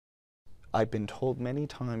I've been told many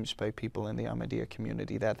times by people in the Ahmadiyya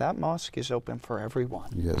community that that mosque is open for everyone.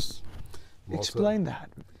 Yes. Explain that.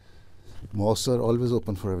 Mosques are always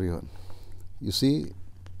open for everyone. You see,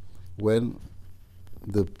 when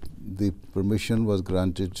the permission was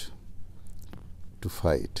granted to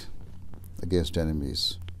fight against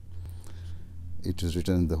enemies, it is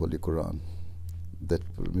written in the Holy Quran that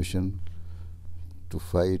permission to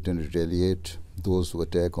fight and retaliate those who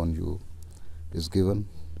attack on you is given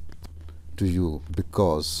to you,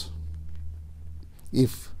 because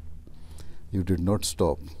if you did not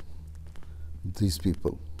stop these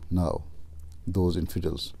people now, those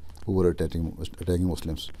infidels who were attacking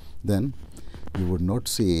Muslims, then you would not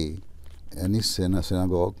see any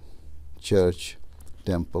synagogue, church,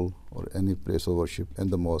 temple, or any place of worship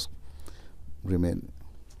and the mosque remain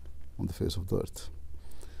on the face of the earth,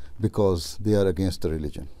 because they are against the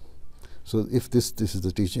religion. So if this is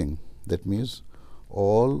the teaching, that means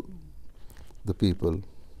all the people,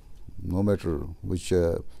 no matter which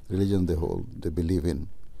religion they believe in,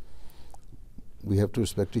 we have to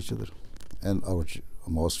respect each other, and our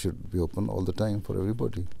mosque should be open all the time for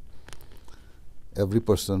everybody. Every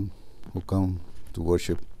person who come to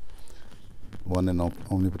worship one and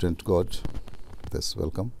omnipotent God, that's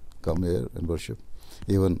welcome. Come here and worship.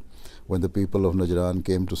 Even when the people of Najran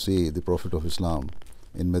came to see the Prophet of Islam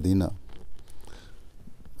in Medina,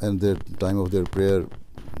 and the time of their prayer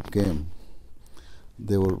came,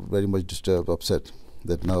 they were very much disturbed, upset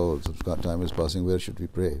that now the time is passing, where should we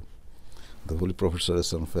pray? The Holy Prophet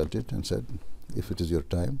ﷺ felt it and said, if it is your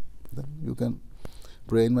time, then you can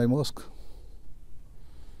pray in my mosque.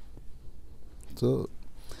 So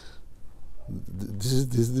this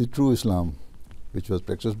is the true Islam which was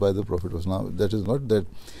practiced by the Prophet of Islam. That is not that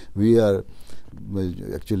we are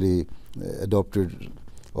actually adopted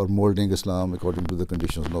or molding Islam according to the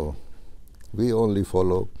conditions. No. We only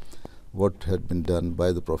follow what had been done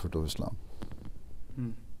by the Prophet of Islam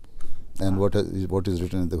and what is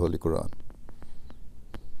written in the Holy Quran.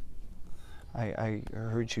 I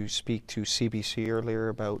heard you speak to CBC earlier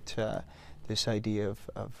about this idea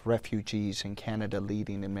of refugees in Canada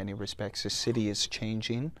leading in many respects. The city is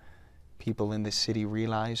changing. People in the city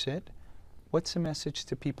realize it. What's the message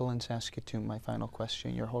to people in Saskatoon? My final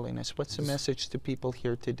question, Your Holiness. What's the message to people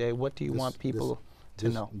here today? What do you want people to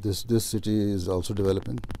know? This city is also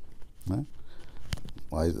developing. I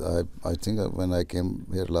think when I came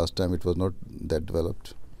here last time, it was not that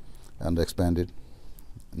developed and expanded.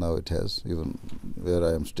 Now it has. Even where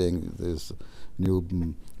I am staying, there's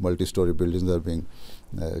new multi-story buildings that are being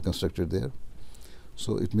constructed there.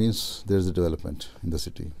 So it means there's a development in the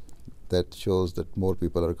city. That shows that more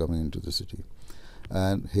people are coming into the city.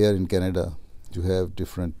 And here in Canada, you have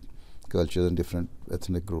different cultures and different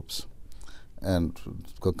ethnic groups. And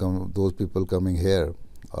those people coming here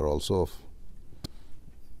are also of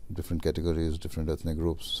different categories, different ethnic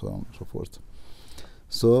groups, so on and so forth.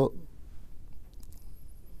 So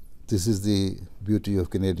this is the beauty of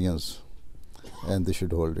Canadians, and they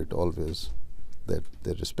should hold it always, that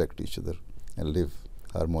they respect each other and live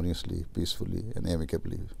harmoniously, peacefully, and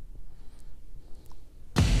amicably.